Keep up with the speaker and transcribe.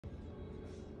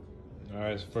All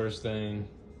right, so first thing,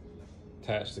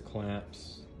 attach the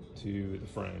clamps to the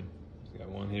frame. So got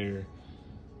one here,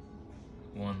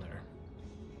 one there.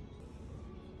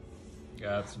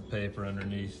 Got some paper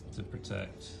underneath to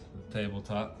protect the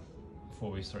tabletop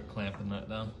before we start clamping that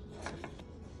down.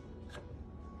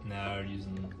 Now we're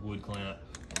using wood clamp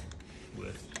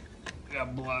with a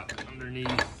block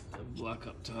underneath, a block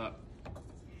up top.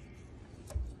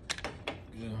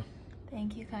 Go.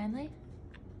 Thank you kindly.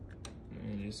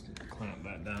 And just clamp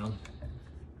that down.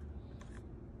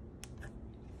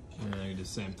 And then you do the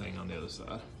same thing on the other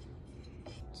side.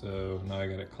 So now I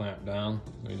got it clamped down.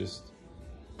 Let me just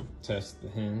test the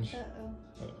hinge.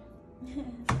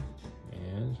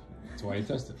 And that's why you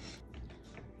test it.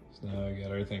 So now I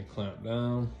got everything clamped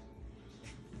down.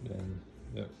 Then,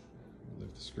 yep,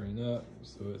 lift the screen up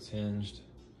so it's hinged.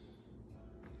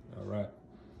 All right.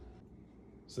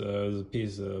 So there's a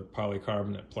piece of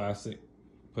polycarbonate plastic.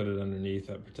 Put it underneath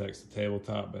that protects the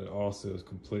tabletop, but it also is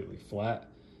completely flat.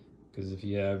 Because if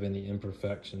you have any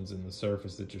imperfections in the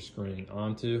surface that you're screening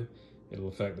onto, it'll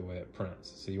affect the way it prints.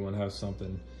 So you want to have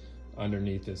something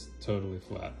underneath that's totally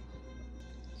flat.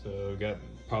 So we've got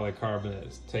polycarbonate,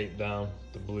 it's taped down,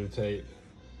 the blue tape.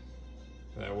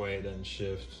 That way it doesn't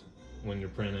shift when you're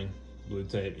printing. Blue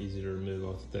tape, easy to remove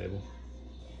off the table.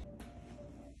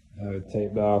 I have it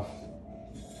taped off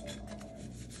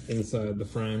inside the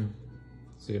frame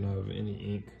so you don't have any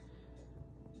ink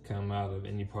come out of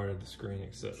any part of the screen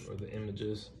except where the image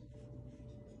is.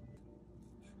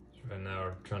 So right now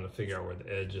we're trying to figure out where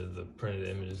the edge of the printed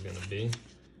image is going to be,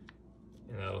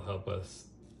 and that'll help us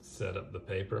set up the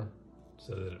paper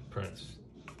so that it prints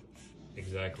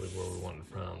exactly where we want it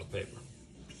to print on the paper.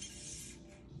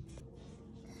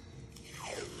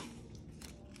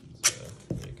 So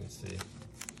you can see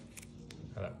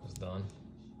how that was done.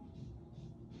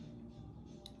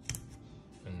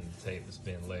 And the tape that's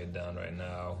being laid down right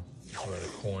now is where the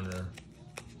corner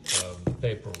of the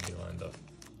paper will be lined up.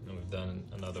 And we've done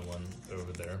another one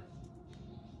over there.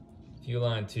 If you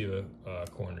line two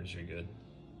corners, you're good.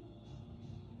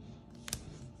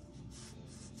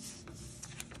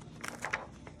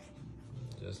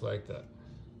 Just like that.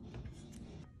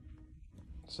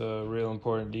 So, real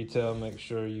important detail, make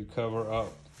sure you cover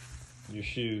up your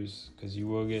shoes because you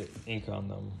will get ink on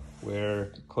them.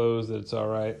 Wear clothes that it's all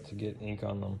right to get ink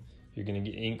on them. You're gonna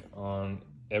get ink on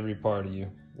every part of you,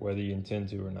 whether you intend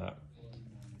to or not.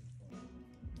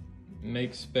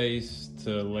 Make space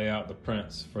to lay out the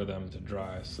prints for them to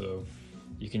dry. So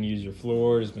you can use your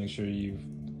floors, make sure you've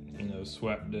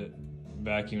swept it,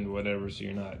 vacuumed, whatever, so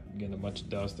you're not getting a bunch of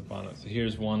dust upon it. So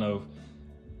here's one of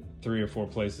 3 or 4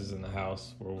 places in the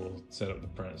house where we'll set up the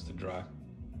prints to dry.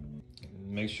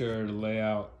 Make sure to lay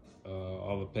out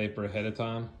all the paper ahead of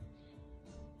time.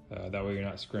 That way you're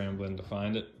not scrambling to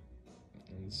find it.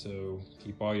 And so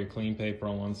keep all your clean paper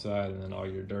on one side and then all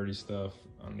your dirty stuff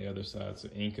on the other side. So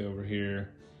ink over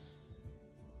here,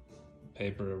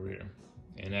 paper over here.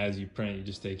 And as you print, you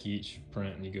just take each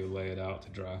print and you go lay it out to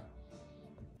dry.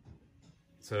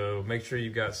 So make sure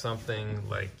you've got something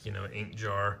like, ink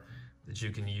jar that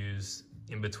you can use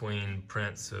in between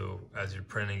prints. So as you're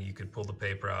printing, you could pull the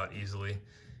paper out easily,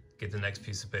 get the next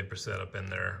piece of paper set up in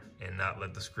there and not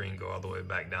let the screen go all the way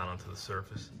back down onto the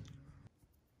surface.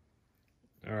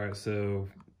 All right, so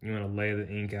you want to lay the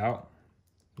ink out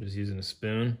just using a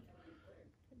spoon.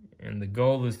 And the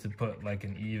goal is to put like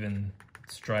an even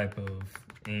stripe of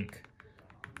ink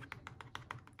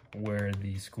where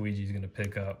the squeegee is going to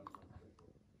pick up.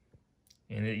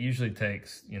 And it usually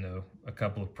takes, a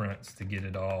couple of prints to get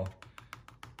it all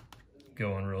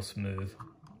going real smooth.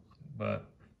 But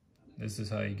this is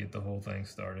how you get the whole thing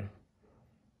started.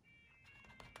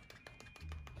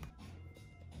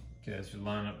 Okay, so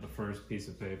line up the first piece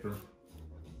of paper.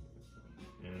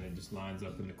 And it just lines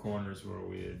up in the corners where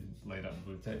we had laid out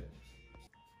blue tape.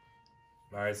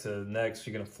 All right, so next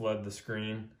you're gonna flood the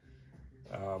screen.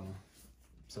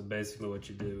 So basically what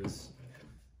you do is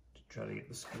try to get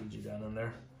the squeegee down in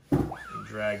there and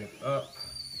drag it up.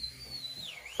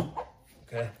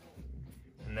 Okay,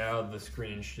 now the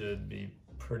screen should be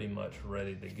pretty much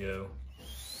ready to go.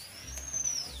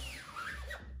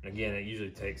 Again, it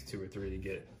usually takes 2 or 3 to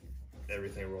get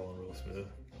everything rolling real smooth.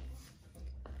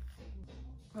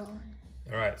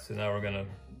 All right, so now we're gonna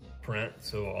print.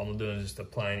 So all I'm doing is just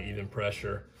applying even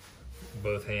pressure with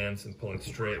both hands and pulling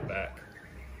straight back.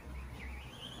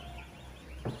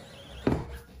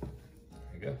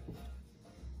 Go.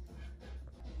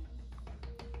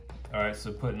 All right,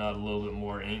 so putting out a little bit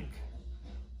more ink.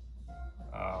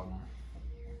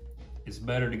 It's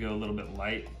better to go a little bit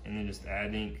light and then just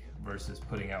add ink versus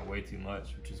putting out way too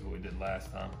much, which is what we did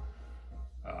last time.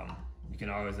 You can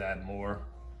always add more,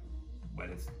 but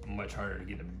it's much harder to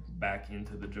get it back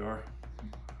into the jar.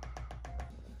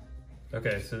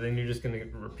 Okay, so then you're just gonna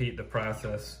repeat the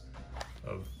process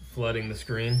of flooding the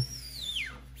screen.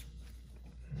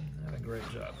 Had a great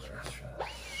job there. Let's try that.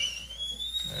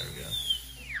 There we go.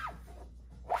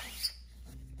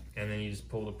 And then you just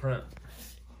pull the print.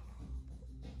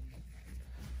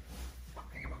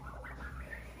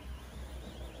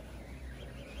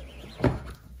 There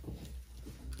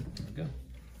we go.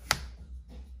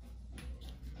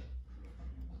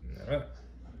 All right.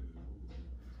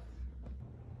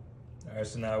 All right,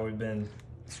 so now we've been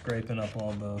scraping up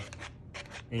all the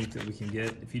ink that we can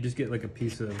get. If you just get like a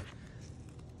piece of,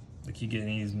 like you get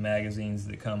any of these magazines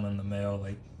that come in the mail,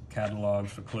 like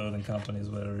catalogs for clothing companies,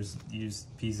 whatever, just use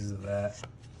pieces of that.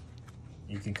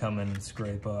 You can come in and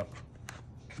scrape up.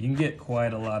 You can get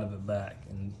quite a lot of it back,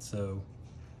 and so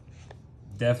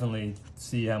definitely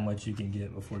see how much you can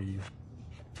get before you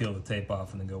peel the tape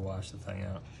off and then go wash the thing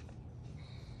out.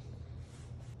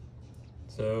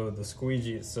 So the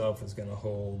squeegee itself is going to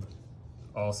hold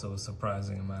also a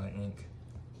surprising amount of ink.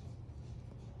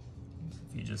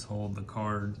 If you just hold the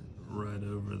card right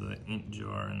over the ink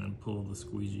jar and then pull the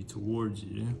squeegee towards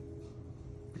you,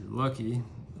 if you're lucky,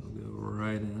 it'll go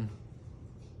right in.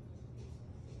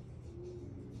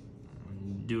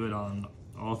 And do it on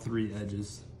all three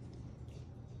edges.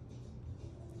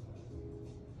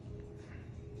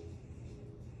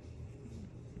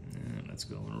 And that's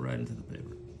going right into the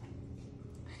paper.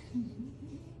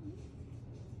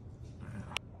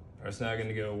 Alright, so now I'm going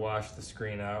to go wash the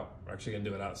screen out. We're actually going to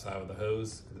do it outside with a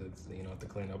hose because it's, you don't have to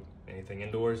clean up anything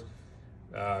indoors.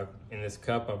 In this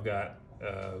cup I've got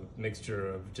a mixture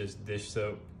of just dish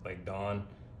soap like Dawn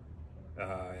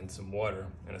and some water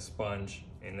and a sponge,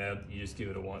 and that you just give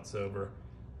it a once over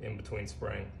in between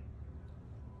spraying.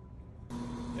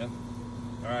 Yep.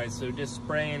 Alright, so just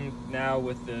spraying now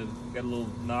with the, got a little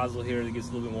nozzle here that gets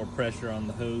a little bit more pressure on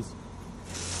the hose.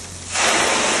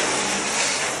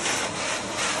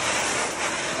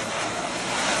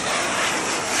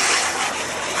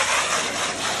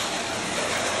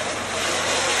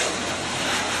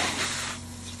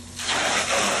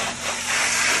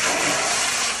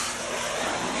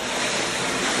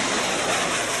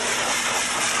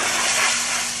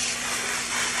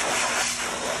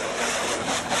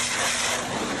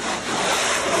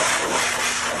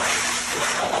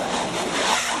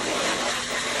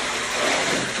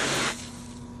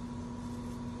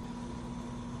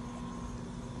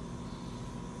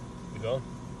 Going?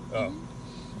 Oh.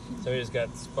 So we just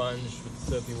got the sponge with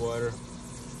the soapy water.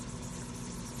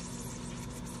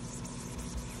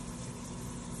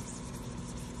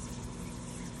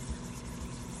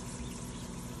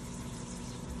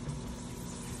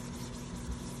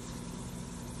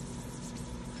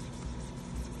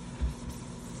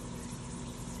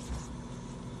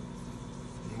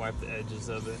 And wipe the edges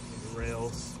of it, the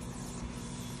rails.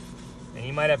 And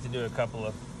you might have to do a couple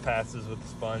of passes with the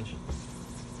sponge,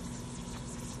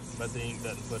 but the ink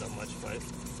doesn't put up much fight.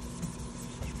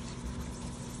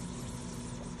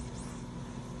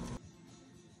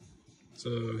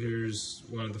 So here's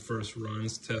one of the first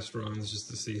runs, test runs, just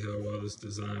to see how well this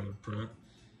design would print.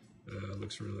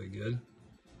 Looks really good.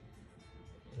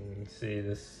 And you can see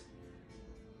this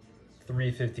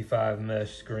 355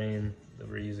 mesh screen that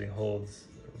we're using holds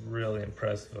a really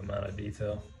impressive amount of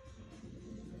detail.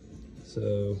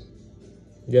 So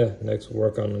yeah, next we'll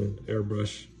work on an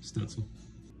airbrush stencil.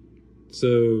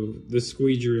 So this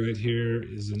squeegee right here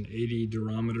is an 80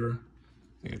 durometer, I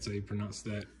think that's how you pronounce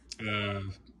that,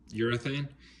 urethane,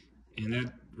 and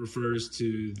that refers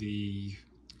to the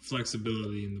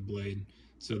flexibility in the blade.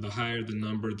 So the higher the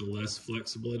number, the less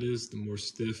flexible it is, the more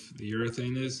stiff the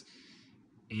urethane is.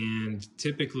 And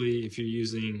typically if you're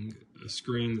using a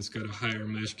screen that's got a higher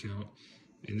mesh count,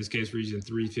 in this case we're using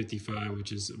 355,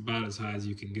 which is about as high as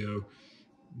you can go,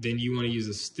 then you want to use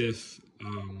a stiff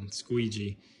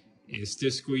squeegee. A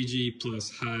stiff squeegee plus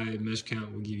high mesh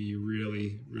count will give you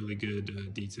really, really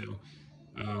good detail.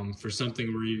 For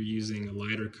something where you're using a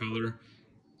lighter color,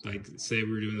 like say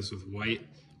we were doing this with white,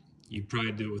 you'd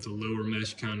probably do it with a lower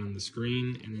mesh count on the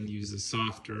screen and then use a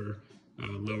softer,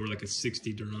 lower, like a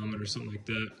 60 durometer or something like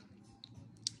that,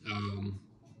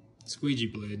 squeegee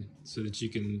blade, so that you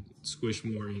can squish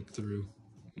more ink through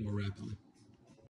more rapidly.